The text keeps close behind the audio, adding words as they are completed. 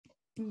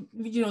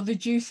the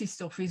juicy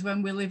stuff is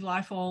when we live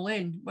life all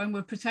in, when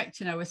we're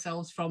protecting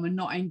ourselves from and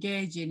not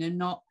engaging and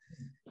not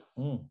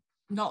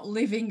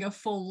living a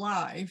full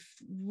life.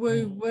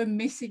 We're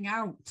missing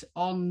out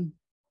on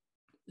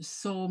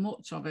so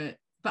much of it.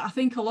 But I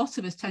think a lot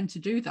of us tend to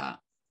do that.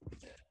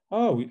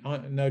 Oh,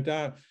 no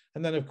doubt.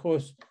 And then, of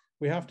course,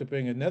 we have to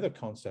bring another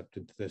concept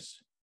into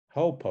this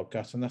whole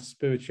podcast, and that's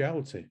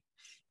spirituality.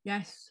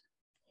 Yes.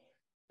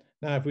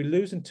 Now, if we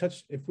lose in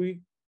touch, if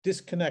we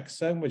disconnect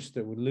so much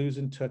that we lose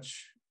in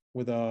touch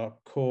with our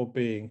core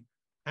being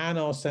and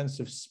our sense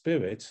of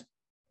spirit,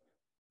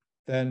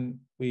 then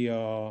we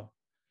are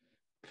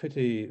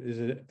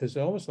there's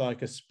almost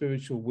like a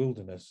spiritual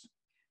wilderness.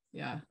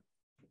 Yeah.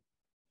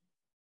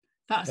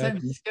 That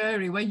sounds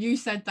scary. When you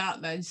said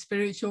that, then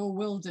spiritual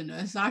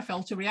wilderness, I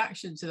felt a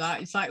reaction to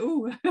that. It's like,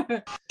 ooh.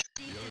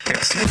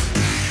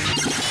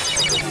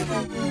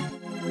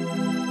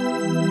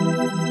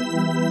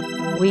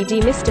 We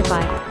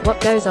demystify what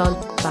goes on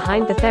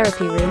behind the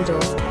therapy room door.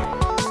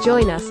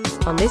 Join us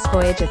on this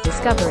voyage of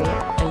discovery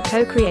and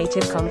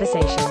co-creative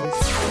conversations.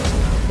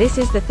 This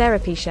is The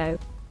Therapy Show,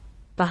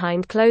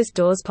 Behind Closed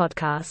Doors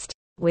podcast,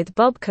 with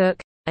Bob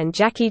Cook and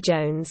Jacci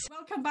Jones.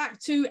 Welcome back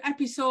to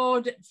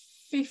episode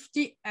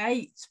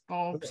 58,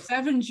 Bob.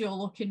 7's your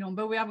lucky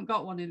number. We haven't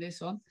got one in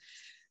this one.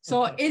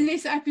 So in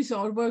this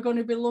episode, we're going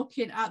to be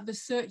looking at the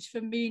search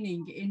for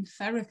meaning in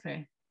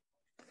therapy.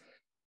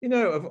 You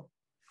know,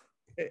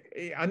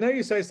 I know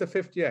you say it's the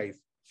 58th,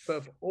 but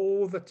of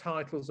all the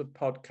titles of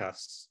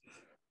podcasts,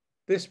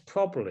 this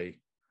probably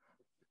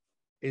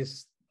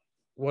is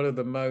one of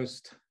the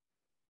most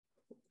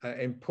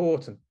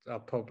important,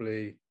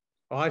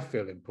 I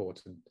feel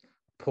important,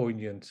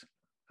 poignant,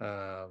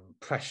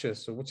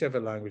 precious, or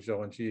whichever language I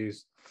want to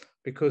use,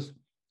 because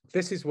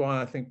this is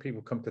why I think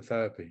people come to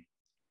therapy.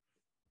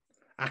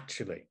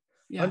 Actually,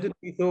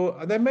 underneath all,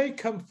 and they may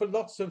come for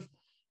lots of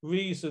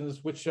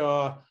reasons which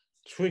are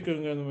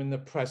triggering them in the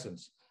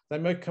present. They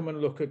may come and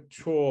look at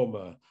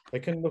trauma. They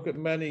can look at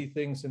many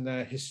things in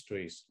their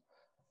histories.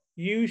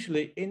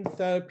 Usually in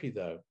therapy,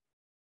 though,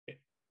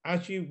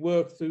 as you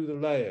work through the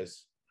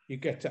layers, you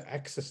get to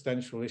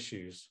existential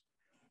issues,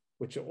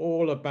 which are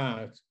all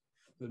about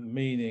the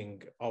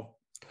meaning of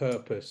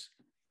purpose,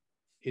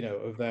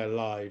 of their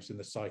lives in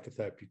the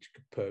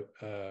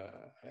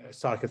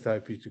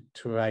psychotherapeutic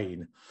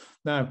terrain.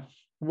 Now,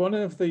 one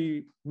of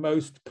the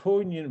most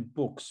poignant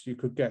books you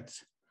could get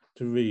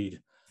to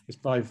read is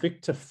by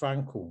Viktor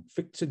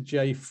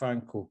J.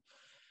 Frankl.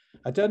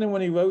 I don't know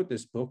when he wrote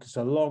this book. It's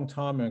a long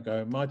time ago.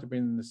 It might have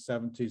been in the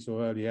 70s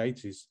or early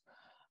 80s.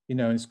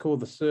 And it's called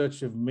The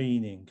Search of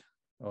Meaning.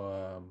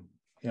 I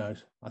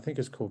think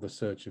it's called The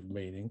Search of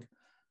Meaning.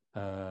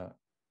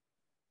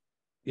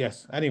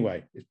 Yes,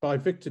 anyway, it's by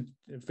Viktor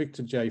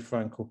J.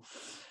 Frankl.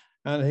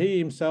 And he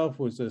himself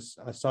was a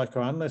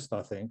psychoanalyst,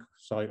 I think,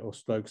 or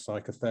stroke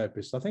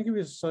psychotherapist. I think he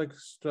was a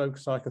stroke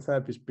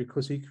psychotherapist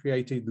because he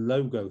created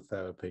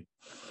logotherapy.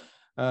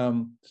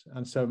 And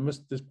so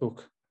this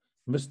book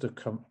must have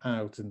come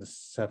out in the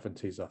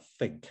 70s, I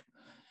think.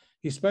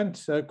 He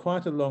spent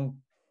quite a long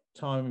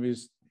time of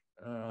his,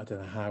 I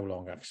don't know how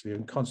long actually,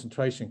 in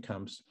concentration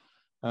camps.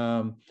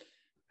 And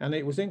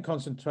it was in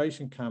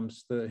concentration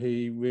camps that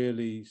he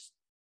really,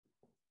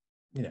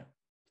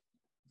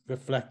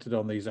 reflected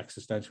on these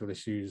existential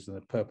issues and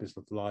the purpose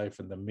of life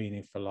and the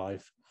meaning for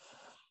life.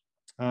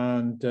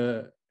 And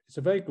it's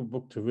a very good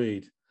book to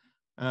read.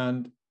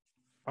 And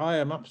I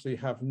absolutely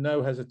have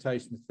no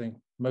hesitation to think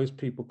most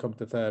people come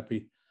to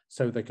therapy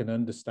so they can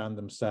understand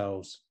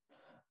themselves.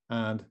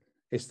 And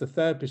it's the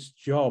therapist's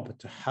job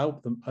to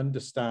help them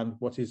understand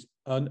what is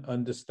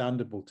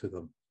ununderstandable to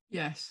them.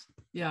 Yes,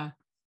 yeah.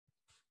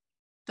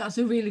 That's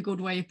a really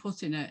good way of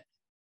putting it.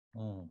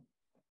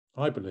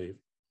 I believe.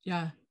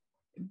 Yeah.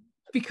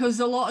 Because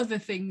a lot of the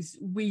things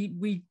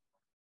we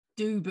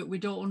do, but we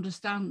don't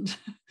understand.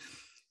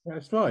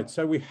 That's right.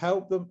 So we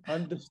help them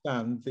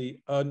understand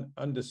the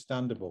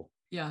ununderstandable.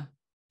 Yeah,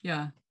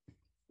 yeah.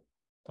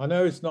 I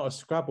know it's not a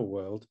Scrabble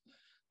world,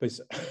 but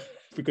it's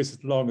because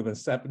it's longer than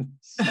seven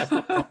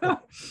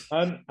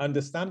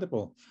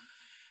ununderstandable.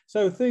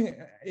 So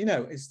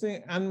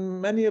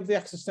and many of the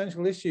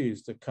existential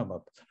issues that come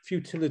up,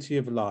 futility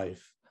of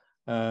life,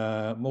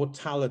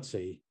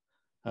 mortality,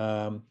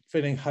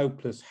 feeling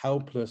hopeless,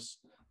 helpless,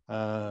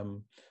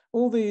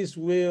 all these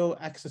real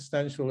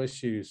existential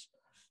issues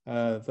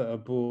that are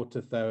brought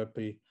to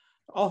therapy.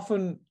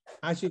 Often,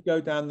 as you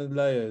go down the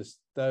layers,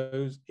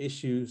 those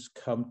issues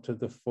come to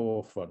the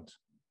forefront.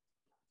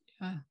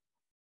 Yeah.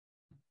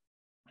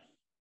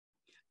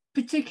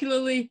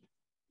 Particularly,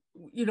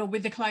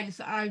 with the clients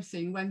that I've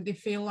seen, when they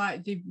feel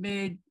like they've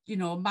made,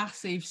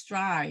 massive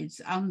strides,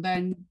 and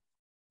then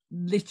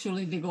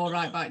literally they go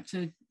right back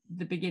to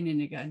the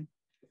beginning again.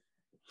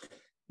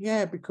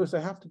 Yeah, because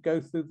they have to go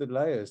through the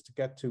layers to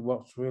get to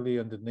what's really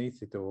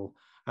underneath it all.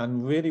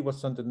 And really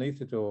what's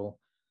underneath it all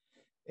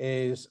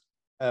is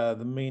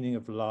the meaning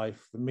of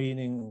life, the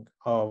meaning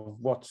of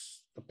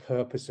what's the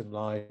purpose in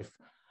life.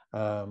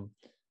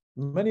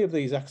 Many of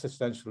these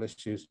existential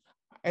issues.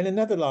 In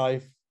another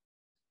life,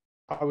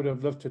 I would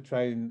have loved to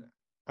train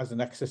as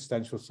an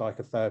existential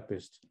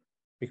psychotherapist,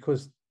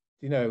 because,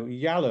 you know,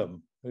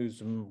 Yalom,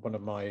 who's one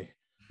of my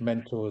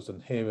mentors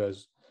and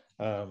heroes,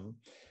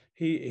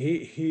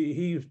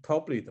 he was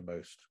probably the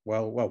most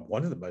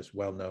one of the most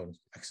well-known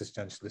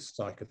existentialist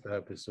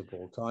psychotherapists of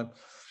all time,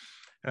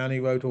 and he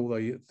wrote all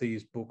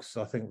these books.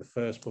 I think the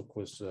first book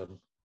was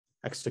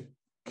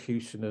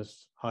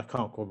Executioners. I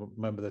can't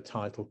remember the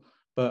title,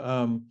 but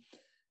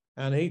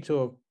and he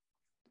talked,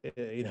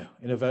 you know,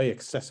 in a very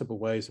accessible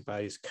ways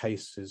about his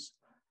cases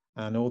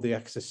and all the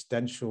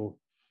existential,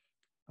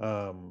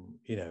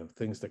 you know,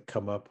 things that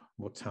come up: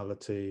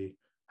 mortality,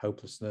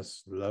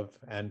 hopelessness, love,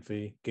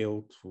 envy,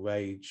 guilt,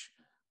 rage.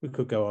 We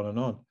could go on and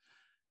on.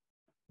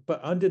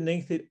 But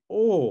underneath it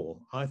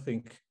all, I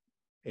think,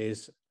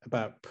 is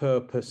about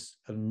purpose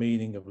and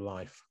meaning of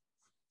life.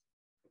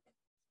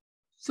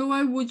 So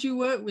why would you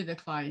work with a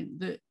client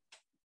that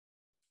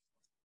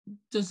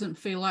doesn't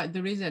feel like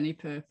there is any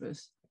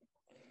purpose?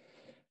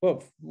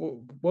 Well,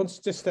 once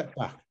just step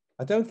back,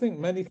 I don't think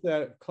many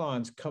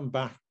clients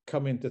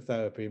come into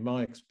therapy, in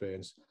my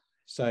experience,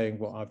 saying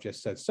what I've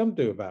just said. Some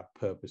do about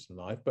purpose in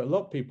life, but a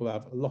lot of people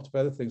have a lot of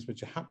other things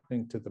which are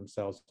happening to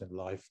themselves in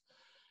life,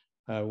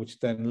 which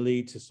then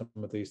lead to some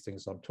of these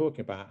things I'm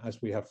talking about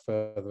as we have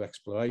further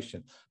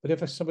exploration. But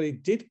if somebody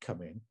did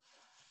come in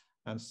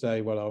and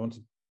say, well, I want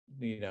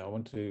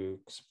to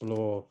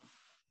explore,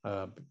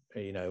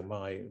 you know,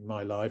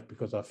 my life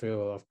because I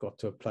feel I've got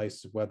to a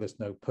place where there's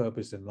no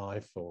purpose in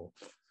life, or,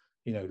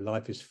 you know,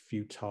 life is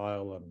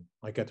futile and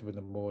I get up in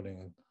the morning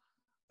and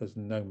there's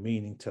no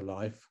meaning to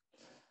life.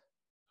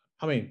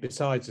 I mean,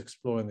 besides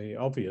exploring the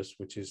obvious,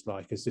 which is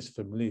like, is this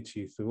familiar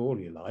to you through all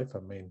your life? I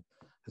mean,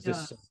 has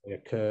this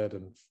occurred?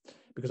 And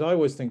because I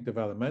always think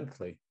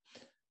developmentally,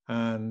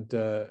 and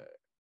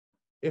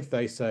if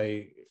they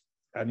say,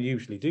 and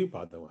usually do,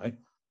 by the way,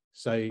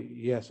 say,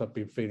 yes, I've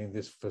been feeling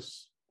this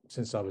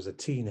since I was a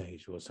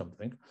teenager or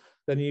something,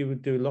 then you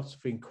would do lots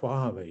of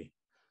inquiry.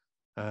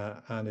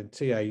 And in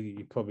TA,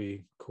 you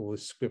probably call it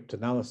script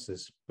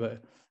analysis,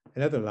 but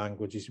in other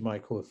languages, you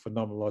might call it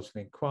phenomenological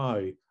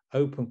inquiry,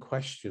 open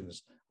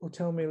questions. Well,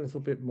 tell me a little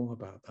bit more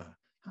about that.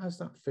 How does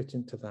that fit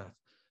into that?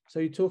 So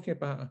you're talking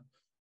about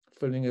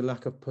feeling a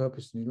lack of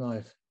purpose in your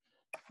life.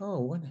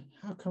 Oh, when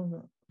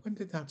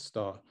did that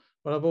start?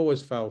 Well, I've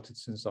always felt it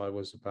since I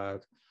was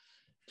about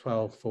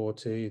 12,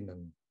 14.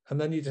 And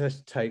then you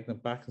just take them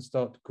back and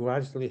start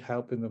gradually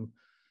helping them,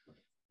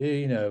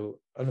 you know,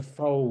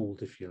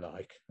 unfold, if you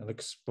like, and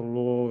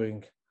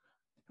exploring.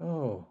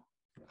 Oh,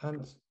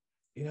 and,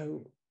 you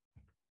know,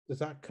 does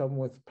that come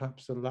with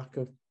perhaps a lack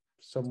of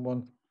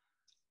someone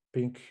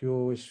being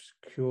curious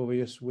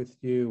with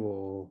you,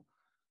 or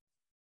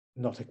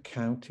not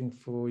accounting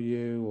for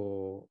you,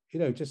 or, you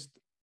know, just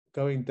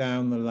going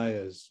down the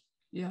layers?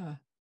 Yeah.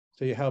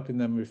 So you're helping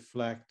them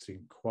reflect,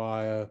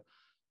 inquire,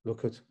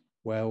 look at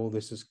where all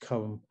this has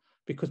come,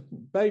 because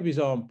babies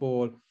aren't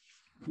born,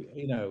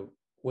 you know,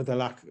 with a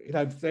lack, you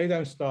know, they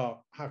don't start,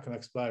 how can I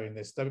explain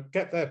this? They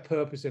get their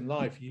purpose in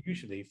life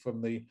usually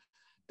from the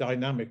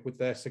dynamic with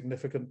their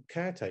significant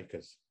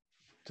caretakers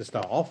to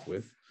start off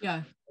with.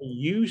 Yeah.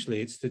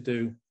 Usually it's to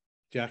do,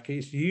 Jackie,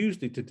 it's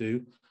usually to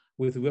do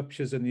with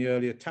ruptures in the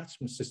early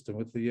attachment system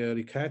with the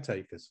early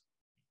caretakers.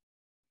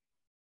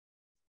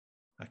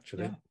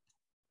 Actually, yeah.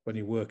 When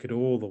you work it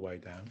all the way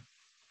down.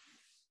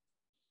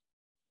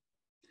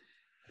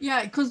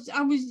 Yeah, because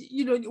I was,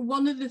 you know,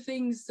 one of the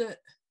things that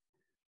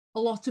a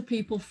lot of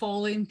people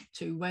fall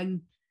into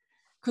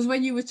because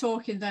when you were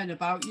talking then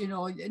about, you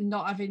know,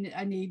 not having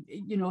any,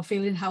 you know,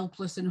 feeling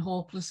helpless and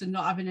hopeless and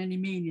not having any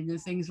meaning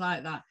and things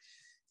like that,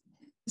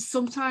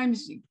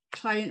 sometimes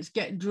clients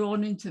get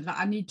drawn into that.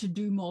 I need to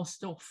do more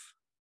stuff.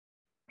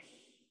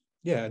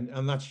 Yeah,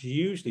 and that's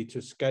usually to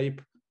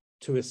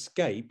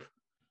escape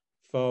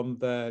from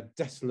their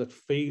desolate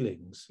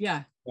feelings.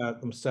 Yeah.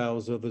 About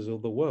themselves, others, or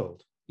the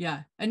world.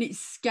 Yeah, and it's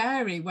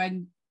scary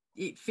when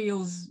it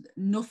feels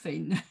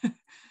nothing.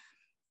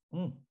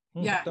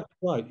 Yeah, that's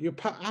right. You're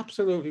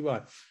absolutely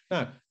right.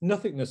 Now,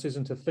 nothingness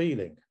isn't a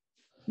feeling.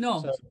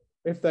 No. So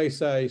if they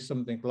say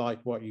something like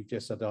what you've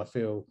just said, I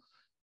feel,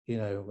 you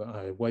know,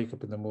 I wake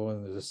up in the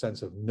morning, there's a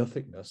sense of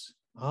nothingness,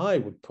 I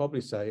would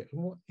probably say,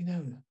 you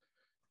know,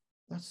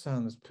 that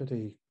sounds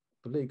pretty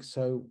bleak.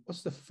 So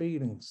what's the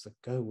feelings that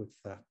go with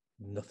that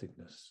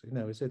nothingness? You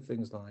know, is it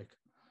things like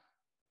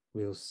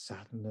real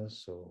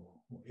sadness, or,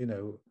 you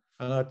know,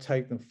 and I'd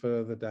take them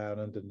further down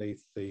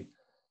underneath the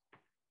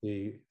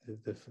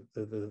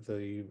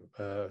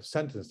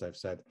sentence they've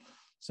said.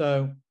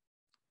 So,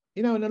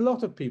 you know, and a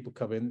lot of people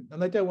come in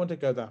and they don't want to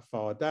go that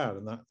far down,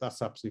 and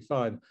that's absolutely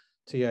fine.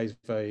 TA's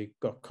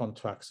got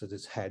contracts at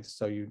his head,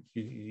 so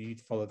you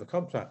follow the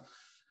contract.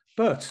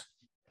 But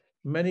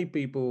many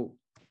people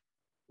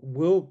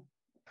will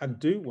and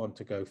do want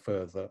to go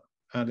further.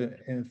 And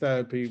in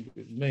therapy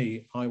with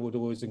me, I would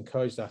always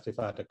encourage that, if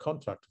I had a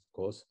contract, of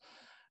course,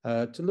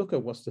 to look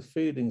at what's the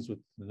feelings with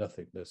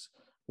nothingness.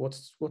 What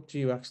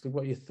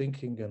you're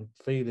thinking and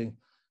feeling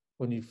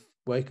when you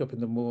wake up in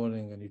the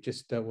morning and you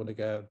just don't want to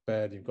get out of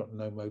bed, you've got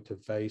no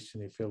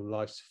motivation, you feel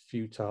life's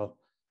futile.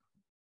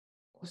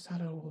 what's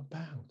that all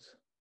about?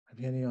 Have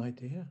you any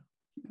idea?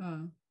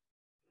 Oh.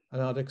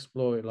 And I'd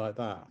explore it like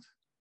that.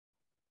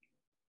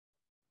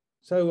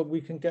 So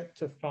we can get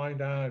to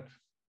find out,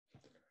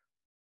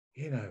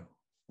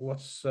 what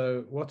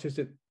is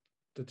it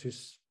that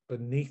is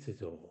beneath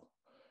it all,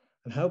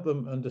 and help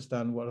them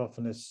understand what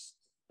often is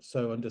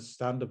so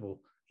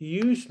understandable.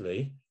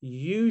 Usually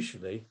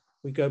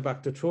we go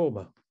back to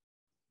trauma.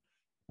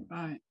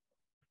 Right.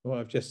 What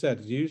I've just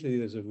said, usually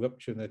there's a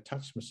rupture in the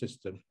attachment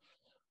system,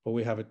 or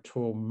we have a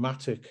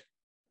traumatic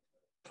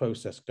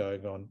process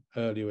going on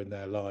earlier in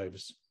their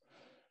lives,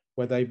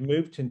 where they've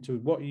moved into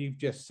what you've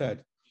just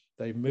said.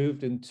 They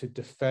moved into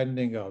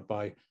defending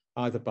by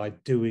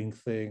doing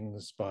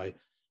things, by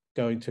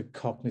going to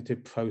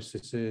cognitive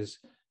processes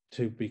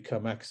to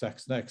become X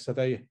next. So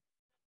they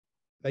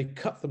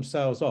cut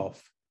themselves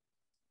off.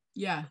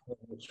 Yeah.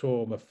 The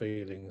trauma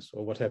feelings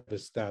or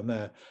whatever's down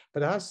there.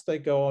 But as they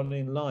go on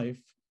in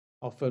life,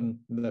 often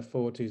in their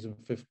 40s and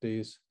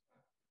 50s,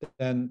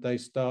 then they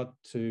start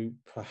to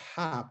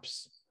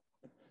perhaps,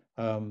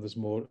 there's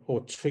more,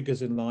 or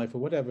triggers in life or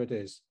whatever it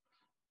is,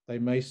 they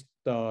may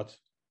start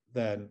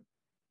then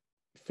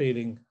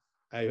feeling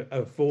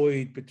a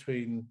void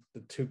between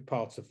the two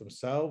parts of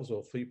themselves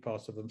or three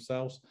parts of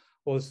themselves,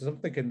 or there's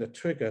something in the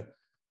trigger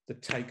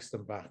that takes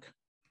them back.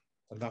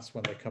 And that's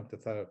when they come to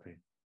therapy.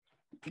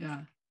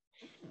 Yeah.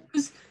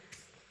 Because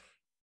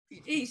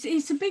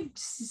it's a big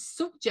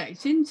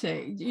subject, isn't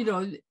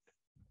it?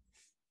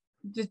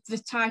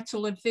 The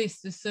title of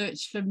this, The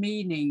Search for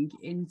Meaning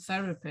in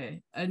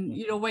Therapy. And,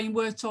 when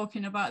we're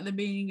talking about the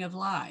meaning of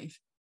life,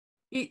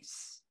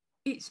 it's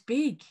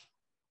big.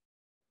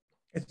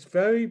 It's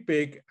very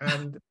big,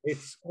 and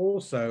it's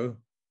also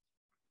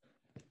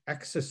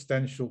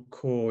existential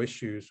core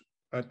issues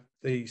at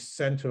the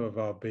center of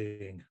our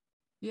being.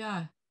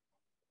 Yeah.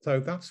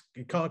 So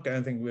you can't get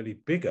anything really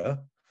bigger.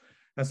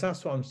 And so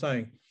that's what I'm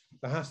saying.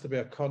 There has to be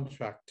a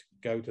contract to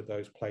go to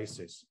those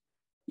places.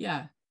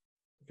 Yeah.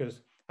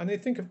 And you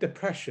think of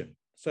depression.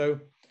 So,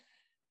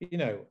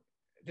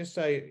 just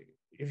say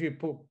if you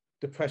put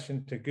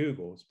depression to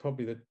Google, it's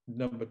probably the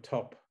number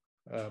top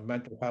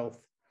mental health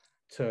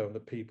term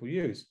that people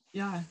use.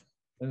 Yeah.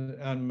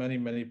 And many,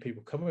 many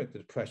people come with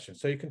depression.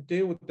 So you can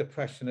deal with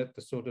depression at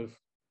the sort of,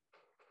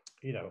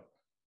 in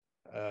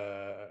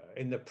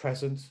the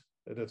present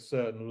at a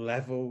certain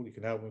level. You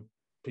can help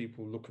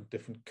people look at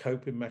different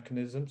coping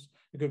mechanisms.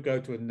 You could go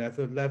to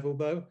another level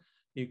though.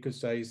 You could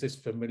say, is this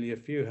familiar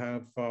for you?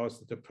 How far does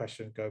the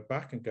depression go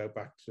back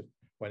to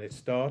when it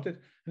started?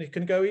 And you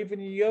can go even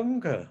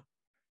younger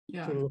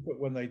to look at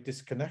when they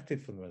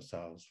disconnected from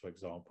themselves, for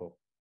example.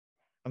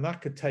 And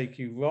that could take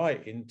you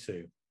right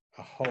into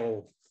a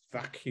whole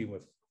vacuum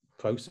of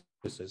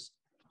processes.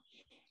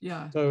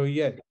 Yeah. So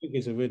yeah, it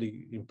is a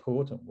really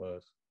important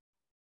word.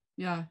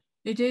 Yeah,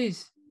 it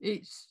is.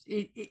 It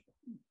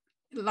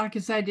like I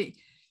said,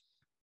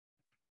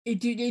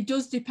 it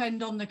does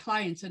depend on the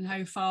client and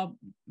how far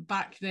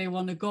back they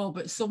want to go.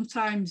 But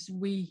sometimes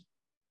we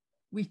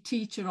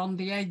teeter on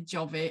the edge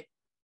of it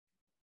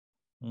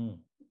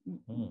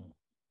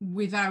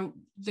without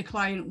the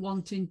client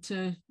wanting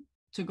to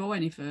go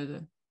any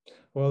further.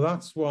 Well,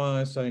 that's why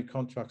I say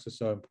contracts are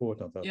so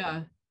important.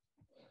 Yeah.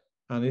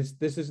 And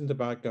this isn't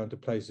about going to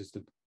places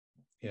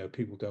that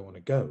people don't want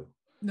to go.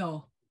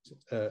 No.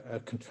 A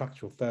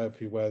contractual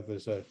therapy where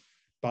there's a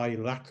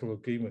bilateral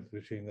agreement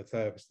between the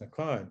therapist and the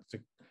client to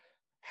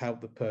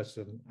help the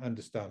person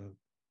understand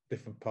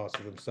different parts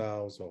of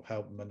themselves, or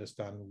help them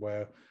understand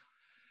where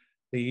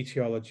the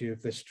etiology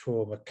of this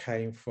trauma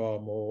came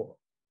from, or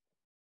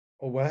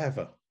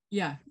wherever.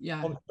 Yeah.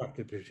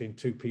 Contracted between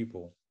two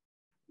people.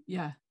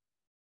 Yeah.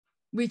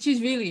 Which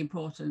is really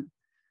important.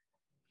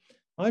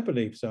 I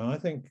believe so. I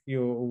think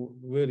you're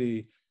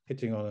really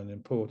hitting on an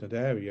important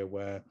area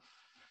where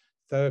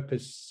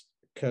therapists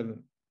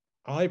can,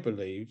 I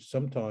believe,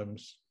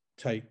 sometimes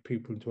take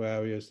people into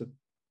areas that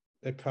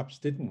they perhaps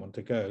didn't want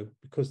to go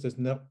because there's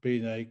not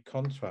been a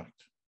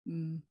contract.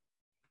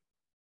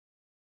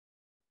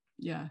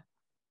 Yeah.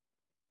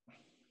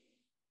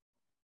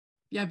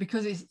 Yeah,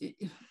 because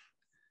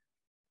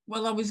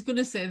well, I was going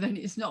to say then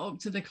it's not up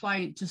to the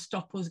client to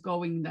stop us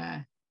going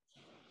there.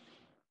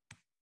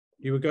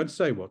 You were going to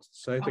say what?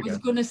 Say it again. I was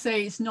going to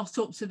say it's not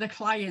up to the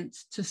client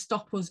to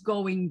stop us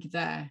going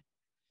there.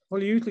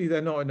 Well, usually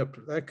they're not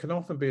they can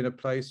often be in a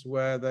place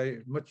where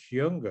they're much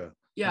younger.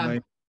 Yeah.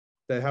 And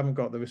they haven't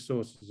got the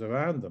resources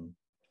around them.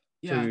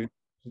 Yeah.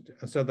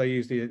 And so they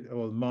usually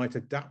might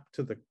adapt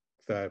to the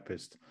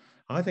therapist.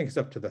 I think it's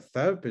up to the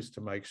therapist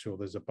to make sure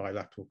there's a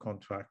bilateral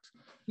contract.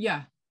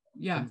 Yeah.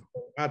 Yeah.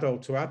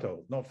 Adult to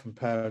adult, not from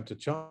parent to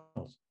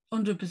child.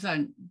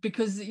 100%,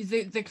 because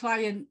the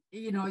client,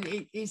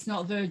 it's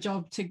not their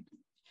job to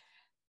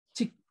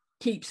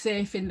keep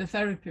safe in the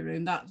therapy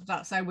room.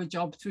 That's our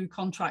job through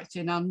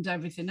contracting and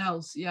everything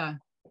else. Yeah.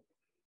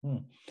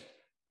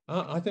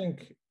 I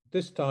think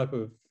this type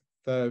of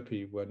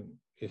therapy, when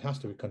it has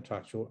to be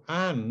contractual,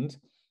 and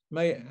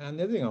the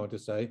other thing I want to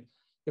say,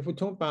 if we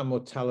talk about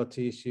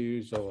mortality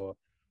issues or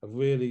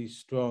really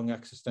strong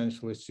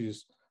existential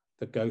issues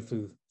that go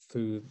through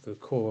through the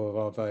core of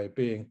our very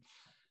being,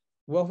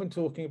 we're often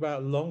talking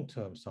about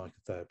long-term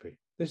psychotherapy.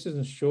 This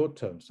isn't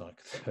short-term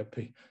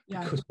psychotherapy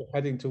because we're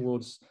heading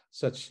towards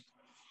such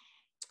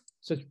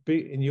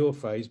big, in your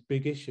phrase,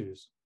 big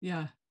issues.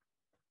 Yeah.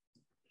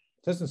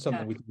 It isn't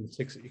something we do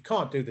in you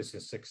can't do this in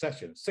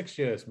succession. 6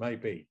 years,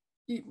 maybe.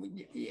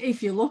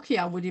 If you're lucky,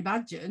 I would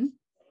imagine.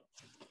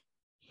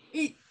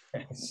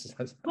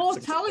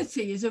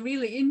 Mortality is a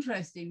really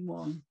interesting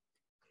one,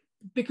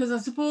 because I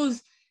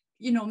suppose,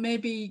 you know,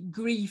 maybe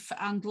grief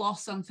and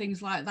loss and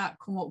things like that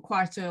come up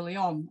quite early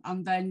on,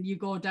 and then you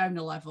go down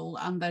a level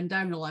and then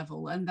down a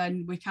level, and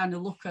then we kind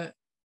of look at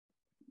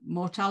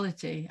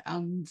mortality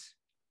and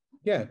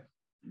yeah.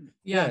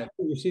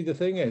 You see, the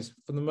thing is,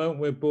 from the moment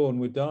we're born,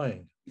 we're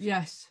dying.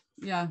 Yes.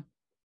 Yeah.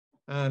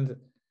 And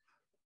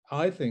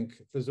I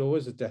think there's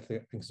always a death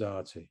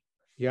anxiety.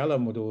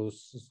 Yalan would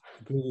always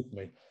agree with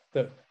me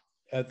that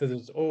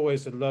there's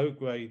always a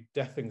low-grade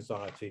death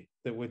anxiety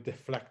that we're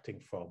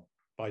deflecting from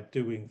by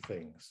doing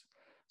things.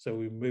 So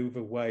we move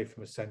away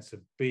from a sense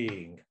of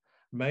being,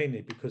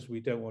 mainly because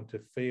we don't want to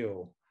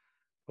feel,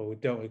 or we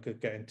don't want to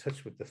get in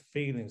touch with the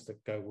feelings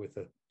that go with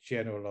a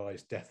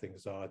generalized death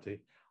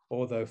anxiety,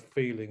 or those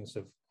feelings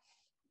of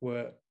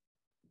we're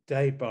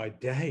day by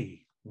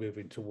day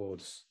moving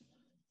towards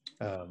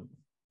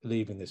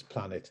leaving this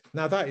planet.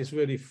 Now, that is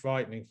really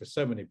frightening for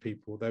so many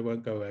people. They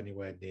won't go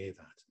anywhere near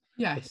that.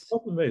 Yes.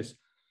 The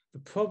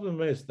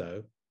problem is,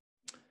 though,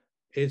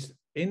 is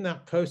in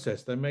that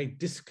process, they may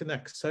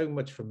disconnect so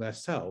much from their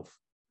self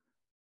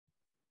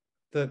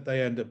that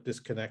they end up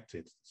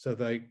disconnected. So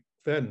they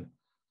then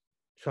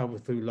travel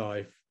through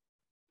life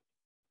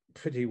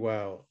pretty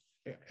well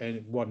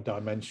in one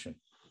dimension.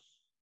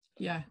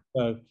 Yeah.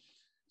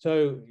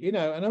 So, you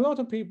know, and a lot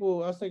of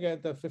people, as they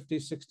get their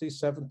 50s,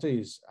 60s,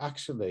 70s,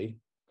 actually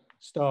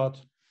start,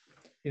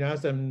 you know,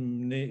 as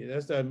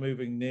they're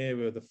moving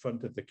nearer the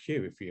front of the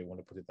queue, if you want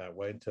to put it that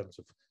way, in terms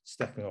of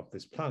stepping off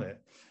this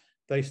planet,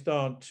 they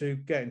start to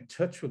get in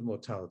touch with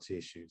mortality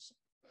issues.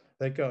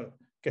 They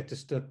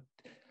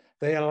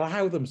they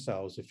allow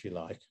themselves, if you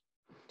like,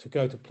 to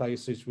go to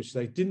places which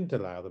they didn't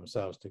allow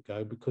themselves to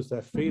go because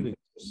their feelings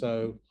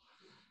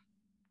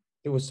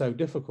it was so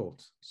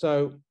difficult.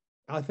 So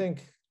I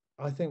think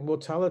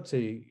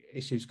mortality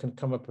issues can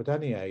come up at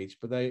any age,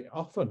 but they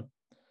often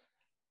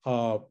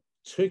are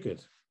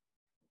triggered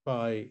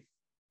by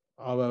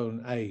our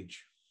own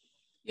age.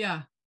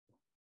 Yeah.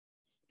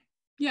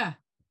 Yeah.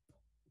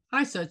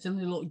 I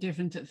certainly look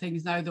different at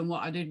things now than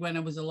what I did when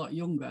I was a lot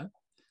younger.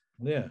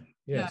 Yeah.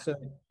 So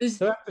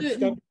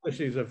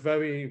issues are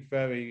very,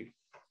 very,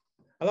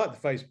 I like the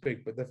phrase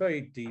big, but they're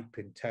very deep,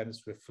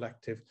 intense,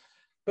 reflective.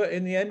 But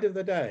in the end of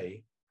the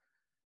day,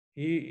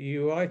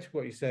 you right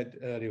what you said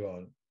earlier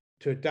on,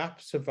 to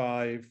adapt,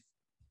 survive,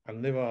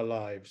 and live our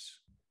lives,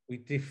 we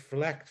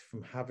deflect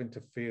from having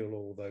to feel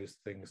all those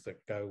things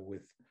that go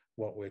with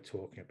what we're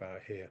talking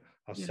about here,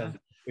 our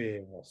central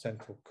being, our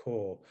central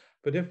core.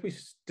 But if we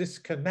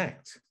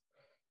disconnect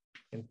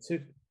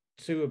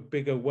into a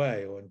bigger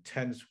way or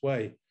intense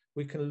way,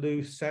 we can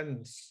lose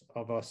sense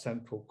of our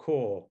central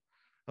core,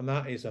 and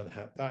that is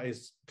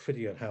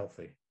pretty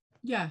unhealthy.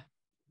 Yeah,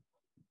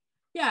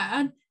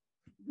 and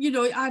you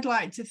know, I'd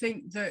like to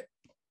think that,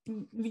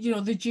 you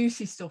know, the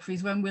juicy stuff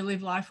is when we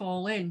live life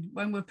all in,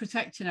 when we're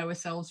protecting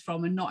ourselves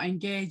from and not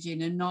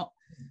engaging and not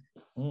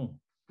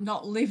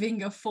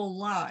living a full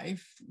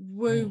life.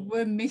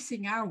 We're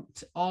missing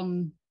out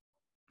on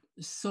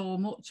so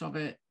much of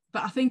it.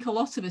 But I think a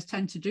lot of us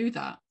tend to do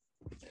that.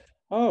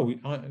 Oh,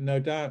 no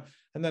doubt.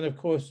 And then, of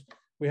course,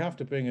 we have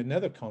to bring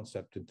another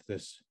concept into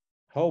this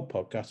whole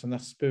podcast, and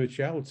that's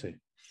spirituality.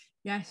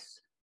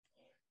 Yes.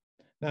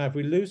 Now, if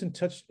we lose in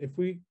touch, if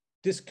we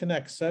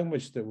disconnect so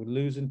much that we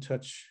lose in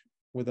touch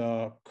with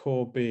our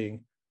core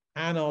being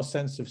and our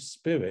sense of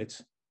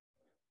spirit,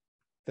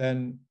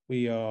 then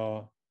we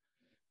are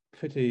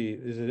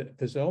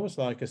there's almost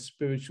like a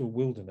spiritual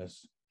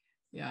wilderness.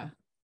 Yeah.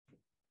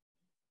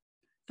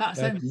 That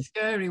sounds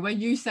scary. When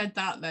you said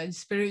that, then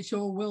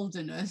spiritual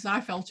wilderness,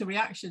 I felt a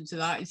reaction to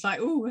that. It's like,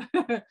 oh,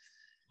 that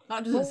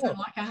doesn't sound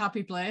like a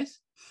happy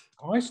place.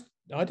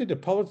 I did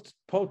a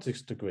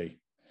politics degree.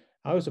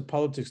 I was a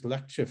politics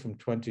lecturer from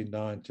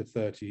 29 to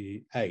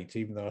 38,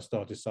 even though I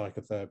started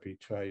psychotherapy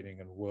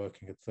training and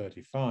working at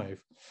 35.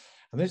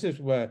 And this is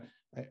where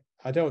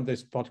I don't want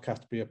this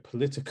podcast to be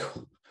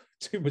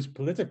too much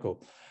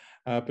political.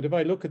 But if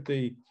I look at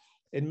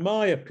in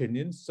my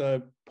opinion,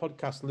 so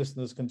podcast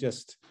listeners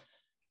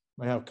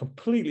may have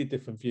completely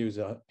different views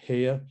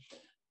here.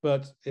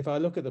 But if I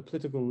look at the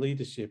political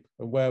leadership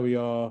and where we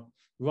are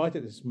right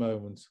at this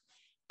moment,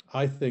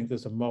 I think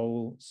there's a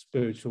moral,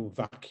 spiritual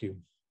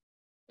vacuum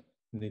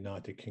in the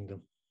United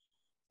Kingdom.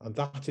 And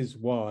that is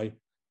why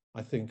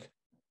I think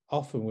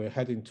often we're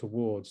heading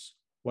towards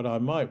what I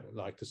might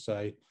like to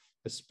say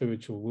a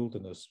spiritual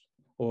wilderness.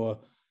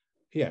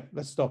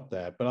 Let's stop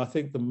there. But I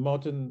think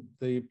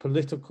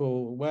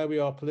where we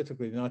are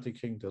politically in the United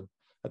Kingdom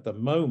at the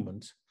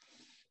moment,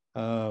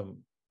 I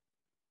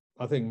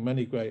think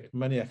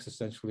many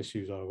existential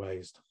issues are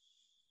raised.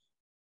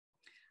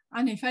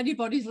 And if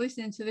anybody's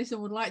listening to this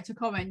and would like to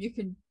comment, you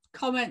can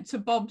comment to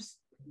Bob's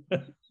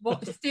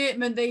what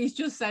statement that he's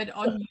just said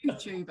on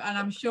YouTube, and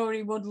I'm sure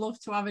he would love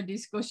to have a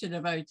discussion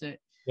about it.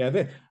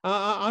 Yeah,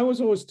 I was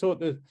always taught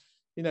that,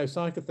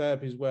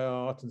 psychotherapy is where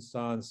art and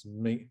science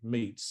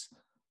meets,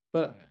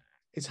 but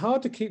it's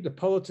hard to keep the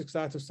politics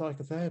out of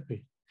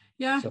psychotherapy.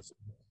 Yeah.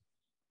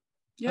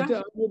 Yeah.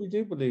 I really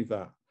do believe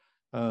that.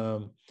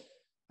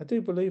 I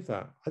do believe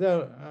that.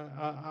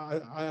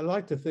 I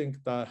like to think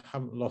that I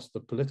haven't lost the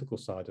political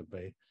side of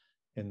me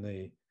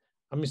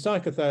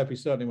psychotherapy,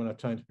 certainly when I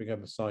trained to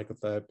become a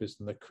psychotherapist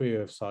and the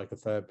career of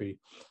psychotherapy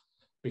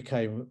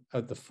became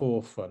at the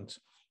forefront.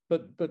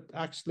 But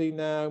actually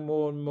now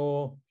more and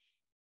more,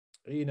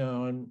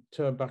 I'm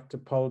turned back to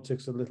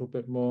politics a little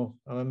bit more.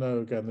 And I know,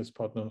 again, this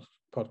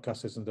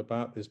podcast isn't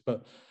about this,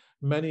 but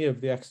many of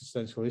the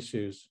existential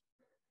issues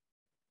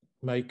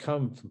may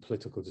come from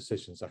political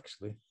decisions,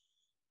 actually,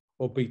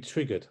 or be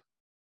triggered.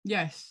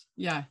 Yes,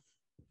 yeah.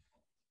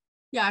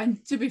 Yeah,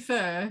 and to be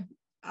fair,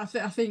 I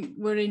think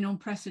we're in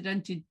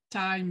unprecedented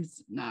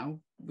times now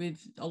with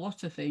a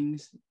lot of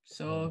things.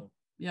 So,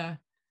 yeah.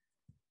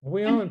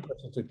 We are in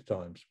unprecedented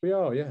times. We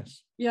are,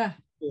 yes. Yeah.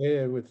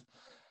 Yeah, with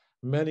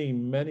many,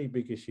 many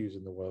big issues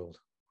in the world.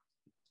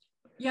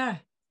 Yeah.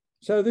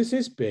 So this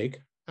is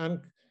big.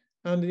 And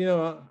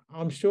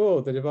I'm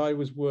sure that if I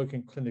was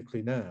working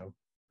clinically now,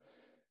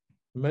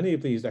 many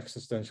of these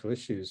existential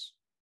issues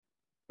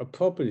are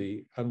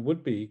probably and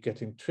would be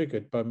getting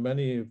triggered by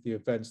many of the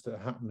events that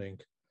are happening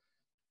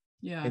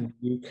in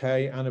the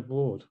UK and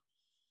abroad.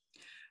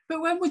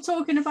 But when we're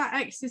talking about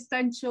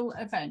existential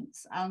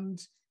events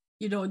and,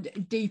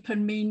 deep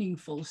and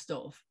meaningful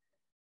stuff,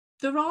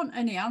 there aren't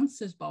any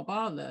answers, Bob,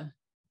 are there?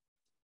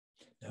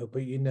 No,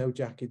 but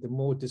Jackie, the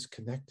more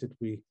disconnected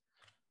we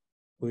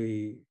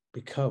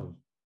become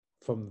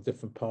from the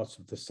different parts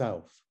of the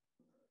self,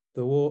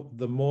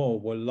 the more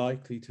we're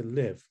likely to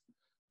live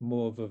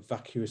more of a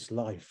vacuous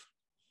life.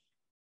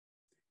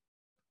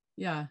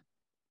 Yeah.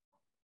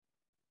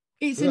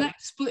 It's I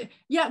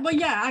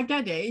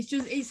get it.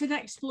 It's an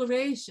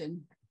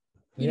exploration.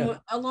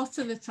 A lot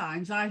of the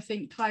times I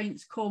think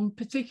clients come,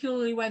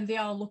 particularly when they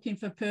are looking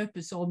for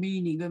purpose or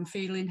meaning and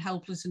feeling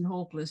helpless and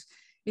hopeless,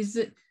 is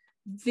that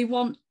they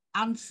want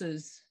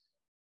answers.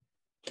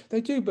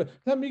 They do, but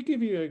let me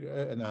give you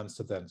an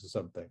answer then to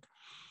something.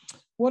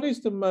 What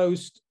is the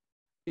most,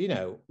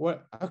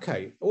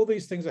 okay, all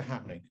these things are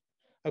happening.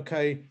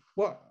 Okay,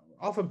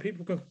 often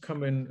people can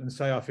come in and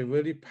say, I feel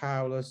really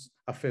powerless,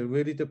 I feel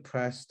really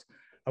depressed,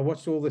 I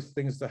watch all these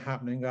things that are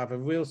happening, I have a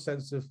real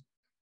sense of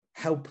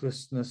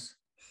helplessness,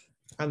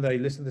 and they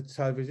listen to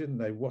television,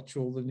 they watch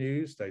all the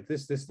news, they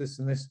this,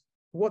 and this.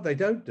 What they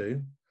don't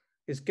do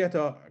is get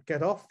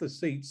off the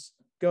seats,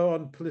 go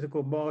on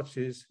political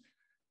marches,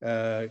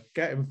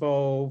 get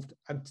involved,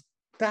 and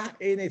that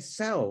in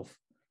itself,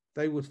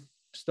 they would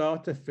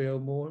start to feel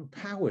more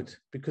empowered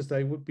because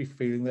they would be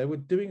feeling they were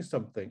doing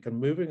something and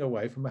moving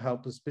away from a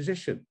helpless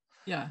position.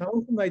 Yeah. Now,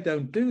 often they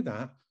don't do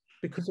that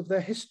because of their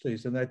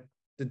histories and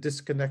the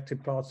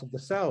disconnected parts of the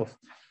self.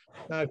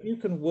 Now, if you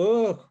can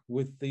work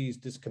with these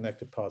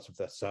disconnected parts of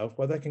their self,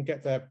 where they can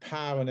get their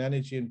power and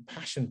energy and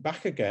passion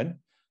back again,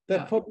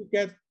 they'll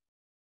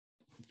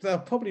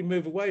probably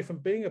move away from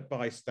being a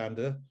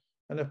bystander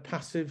and a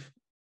passive,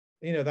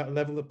 that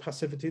level of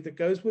passivity that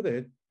goes with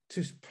it,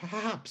 to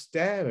perhaps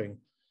daring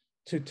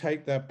to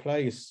take their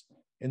place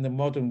in the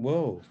modern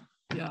world.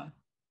 Yeah.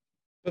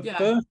 But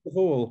first of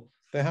all,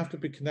 they have to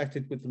be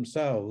connected with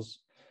themselves,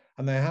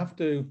 and they have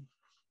to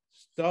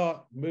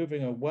start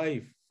moving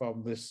away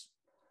from this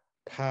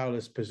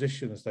powerless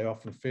positions they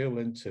often feel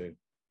into.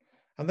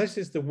 And this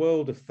is the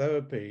world of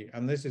therapy,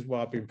 and this is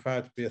why I've been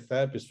proud to be a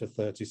therapist for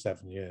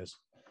 37 years.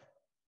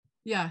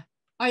 Yeah,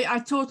 I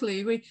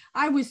totally agree.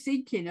 I was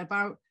thinking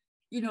about,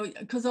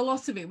 because a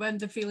lot of it, when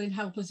they're feeling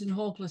helpless and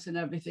hopeless and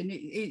everything,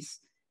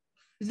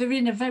 they're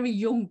in a very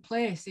young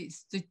place.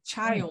 It's the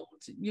child,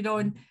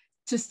 and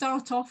to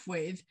start off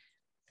with,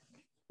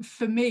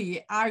 for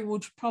me, I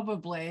would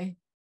probably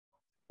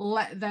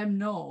let them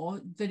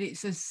know that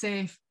it's a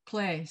safe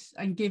place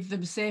and give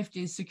them safety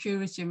and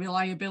security and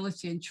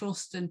reliability and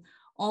trust and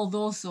all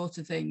those sorts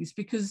of things.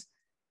 Because,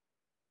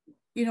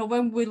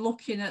 when we're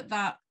looking at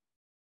that,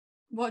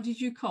 what did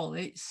you call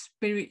it?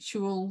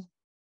 Spiritual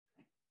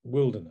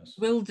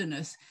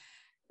wilderness.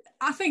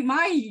 I think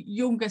my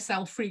younger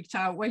self freaked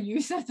out when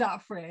you said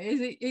that phrase.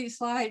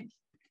 It's like,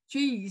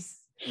 geez.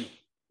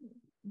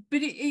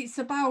 But it's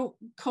about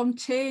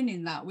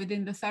containing that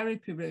within the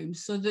therapy room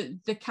so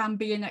that there can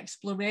be an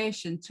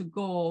exploration to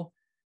go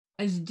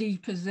as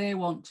deep as they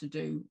want to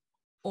do,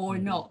 or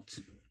not.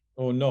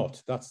 Or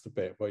not. That's the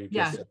bit where you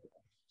just said.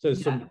 So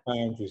there's some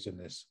boundaries in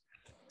this.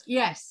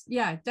 Yes.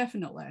 Yeah,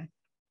 definitely.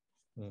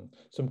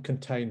 Some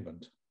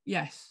containment.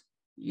 Yes.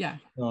 Yeah.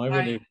 No, I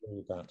really agree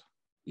with that.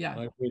 Yeah.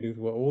 I really,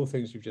 all the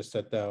things you've just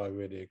said there, I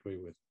really agree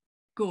with.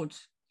 Good.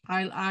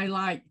 I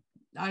like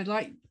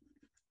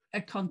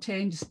a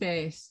contained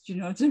space, do you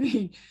know what I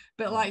mean?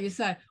 But like you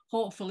said,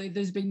 hopefully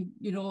there's been,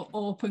 you know,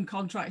 open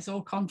contracts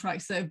or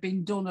contracts that have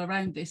been done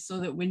around this so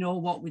that we know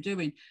what we're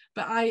doing.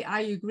 But I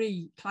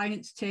agree,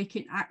 clients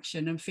taking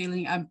action and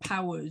feeling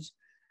empowered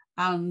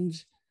and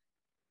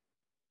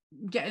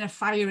getting a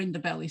fire in the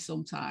belly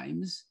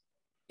sometimes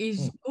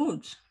is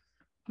good.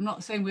 I'm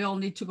not saying we all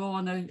need to go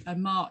on a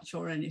march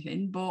or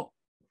anything, but...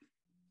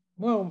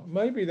 Well,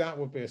 maybe that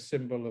would be a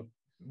symbol of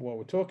what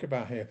we're talking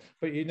about here.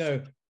 But, you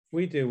know,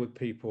 we deal with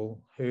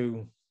people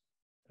who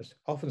are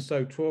often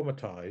so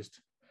traumatized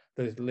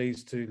that it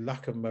leads to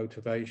lack of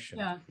motivation,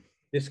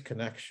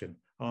 disconnection,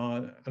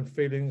 and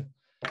feeling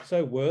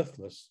so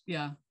worthless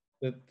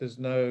that there's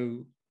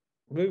no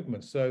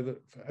movement. So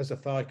that as a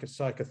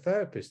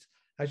psychotherapist,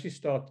 as you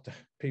start to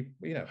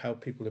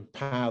help people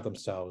empower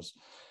themselves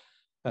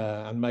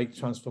and make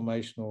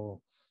transformational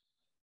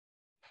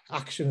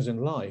actions in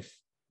life,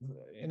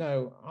 you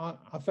know,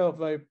 I've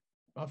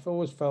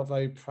always felt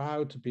very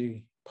proud to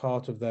be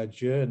part of their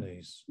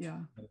journeys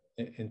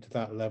into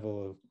that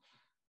level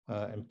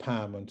of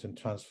empowerment and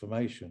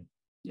transformation.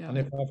 And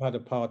if I've had a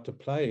part to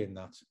play in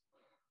that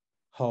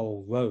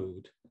whole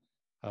road,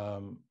 I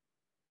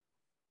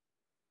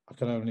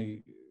can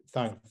only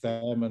thank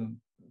them and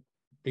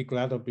be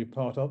glad I'll be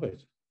part of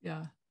it.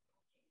 Yeah.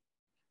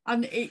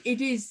 And it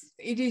is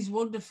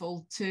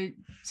wonderful to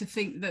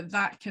think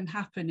that can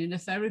happen in a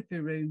therapy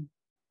room.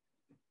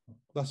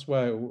 That's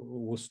where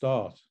we'll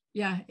start.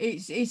 Yeah,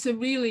 it is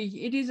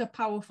a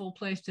powerful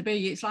place to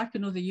be. It's like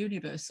another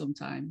universe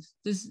sometimes.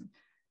 There's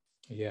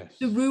the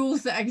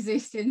rules that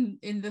exist in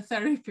the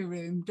therapy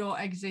room don't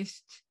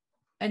exist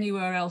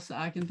anywhere else that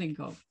I can think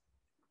of.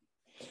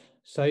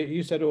 So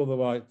you said all the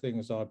right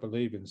things. I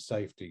believe in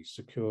safety,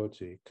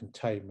 security,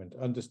 containment,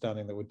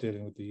 understanding that we're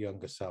dealing with the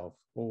younger self.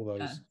 All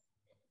those,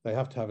 they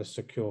have to have a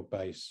secure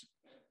base,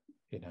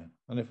 you know.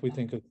 And if we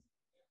think of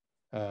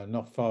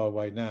not far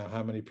away now,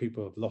 how many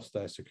people have lost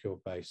their secure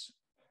base?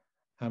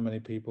 How many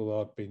people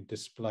are being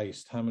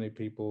displaced? How many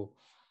people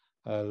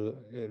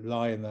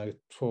lie in those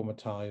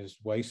traumatized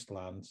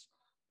wastelands?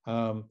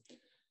 You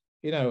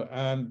know,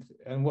 and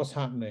what's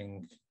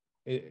happening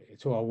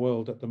to our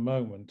world at the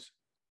moment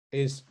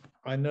is,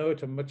 I know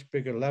at a much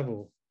bigger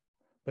level,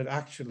 but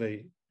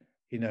actually,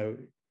 you know,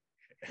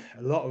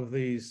 a lot of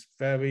these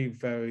very,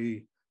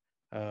 very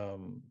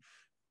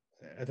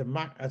at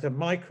a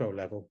micro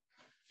level,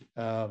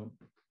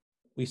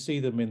 we see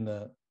them in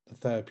the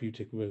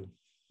therapeutic room.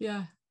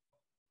 Yeah.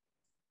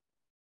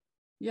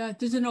 Yeah,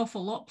 there's an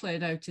awful lot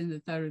played out in the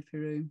therapy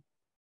room.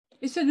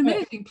 It's an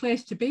amazing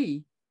place to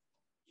be.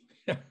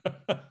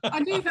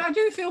 I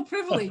do feel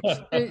privileged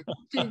to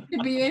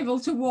be able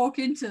to walk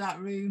into that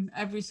room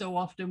every so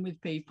often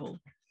with people.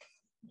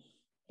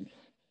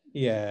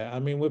 Yeah, I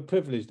mean, we're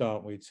privileged,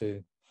 aren't we,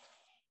 to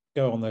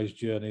go on those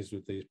journeys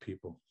with these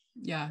people.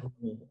 Yeah.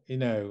 You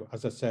know,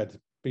 as I said,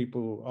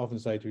 people often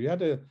say to me, you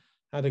had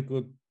a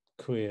good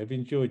career, have you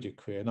enjoyed your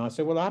career? And I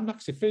say, well, I haven't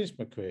actually finished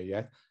my career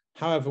yet.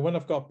 However, when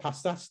I've got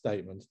past that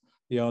statement,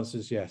 the answer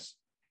is yes.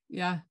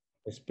 Yeah.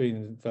 It's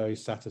been very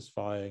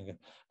satisfying.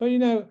 But, you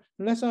know,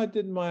 unless I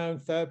did my own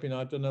therapy, and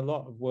I've done a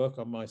lot of work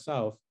on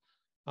myself,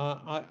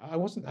 I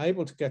wasn't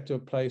able to get to a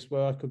place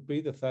where I could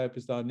be the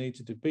therapist I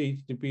needed to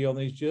be on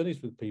these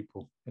journeys with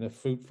people in a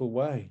fruitful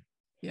way.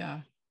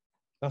 Yeah.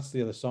 That's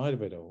the other side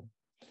of it all.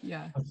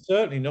 Yeah. And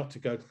certainly not to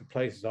go to the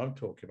places I'm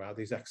talking about,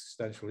 these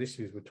existential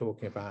issues we're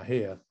talking about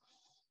here.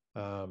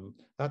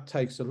 That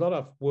takes a lot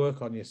of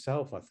work on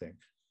yourself, I think.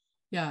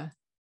 Yeah.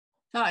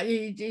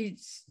 I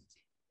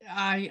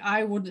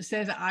wouldn't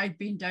say that I've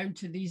been down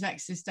to these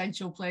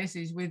existential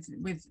places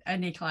with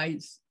any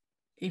clients,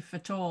 if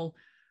at all,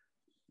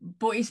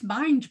 but it's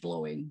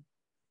mind-blowing.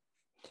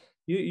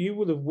 You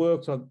would have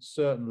worked on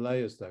certain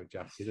layers though,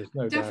 Jackie, there's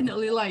no doubt.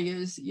 Definitely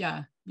layers,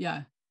 yeah.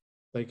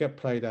 They get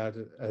played out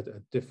at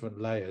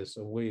different layers,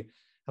 and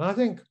I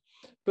think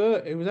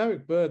it was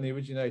Eric Byrne, the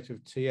originator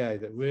of TA,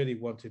 that really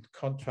wanted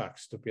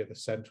contracts to be at the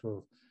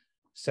center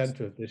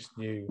of this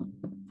new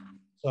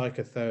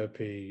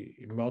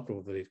psychotherapy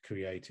model that it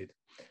created.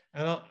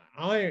 And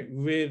I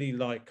really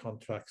like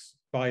contracts,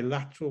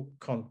 bilateral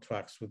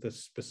contracts with a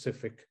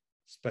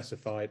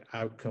specified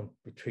outcome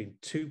between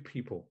two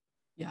people.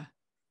 Yeah.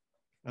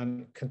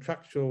 And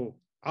contractual,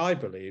 I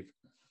believe,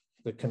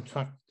 the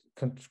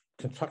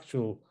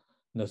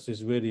contractualness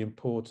is really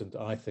important,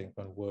 I think,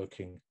 when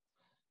working.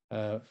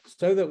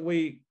 So that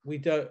we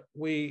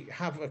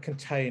have a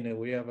container,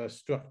 we have a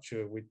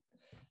structure, we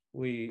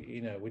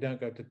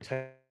don't go to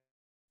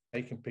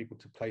taking people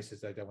to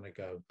places they don't want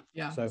to go.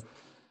 Yeah. So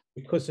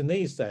because in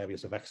these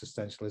areas of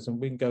existentialism,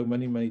 we can go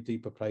many, many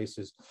deeper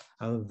places.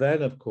 And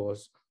then, of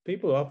course,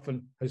 people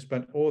often who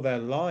spent all their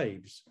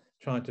lives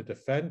trying to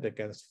defend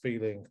against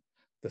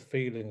the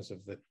feelings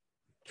of the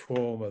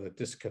trauma, the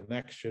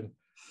disconnection,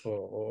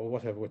 or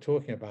whatever we're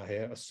talking about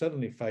here, are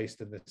suddenly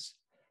faced in this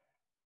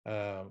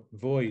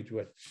void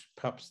which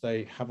perhaps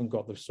they haven't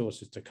got the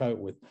resources to cope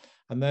with.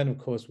 And then, of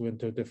course, we're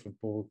into a different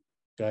ball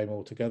game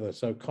altogether.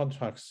 So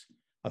contracts,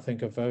 I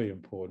think, are very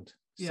important.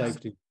 Yeah.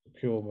 Safety,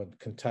 procurement,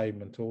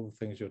 containment, all the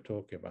things you're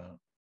talking about.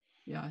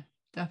 Yeah,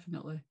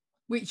 definitely.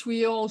 Which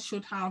we all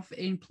should have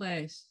in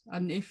place.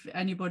 And if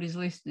anybody's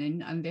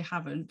listening and they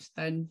haven't,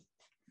 then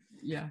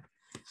yeah.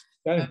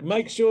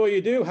 Make sure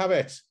you do have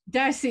it.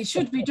 Yes, it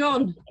should be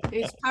done.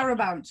 It's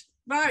paramount.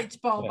 Right,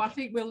 Bob, Yeah. I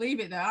think we'll leave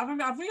it there.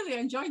 I've really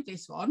enjoyed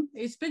this one.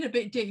 It's been a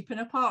bit deep, and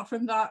apart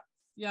from that,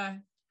 yeah,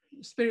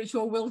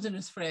 spiritual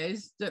wilderness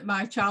phrase that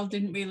my child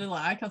didn't really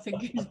like, I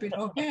think it's been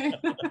okay.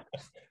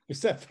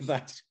 Except for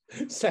that,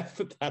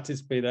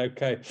 it's been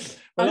okay.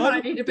 I Well,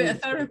 might need a bit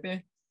of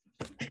therapy.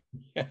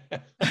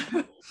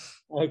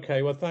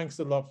 Okay, well, thanks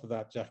a lot for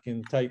that, Jackie,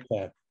 and take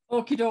care.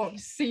 Okie doke.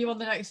 See you on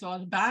the next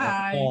one.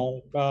 Bye.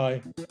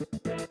 Bye.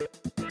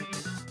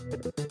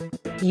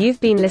 You've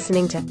been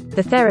listening to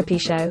The Therapy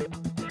Show,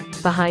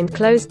 Behind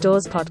Closed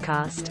Doors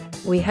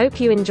podcast. We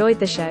hope you enjoyed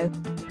the show.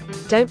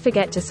 Don't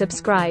forget to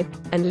subscribe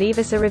and leave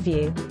us a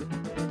review.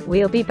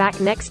 We'll be back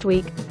next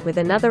week with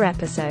another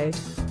episode.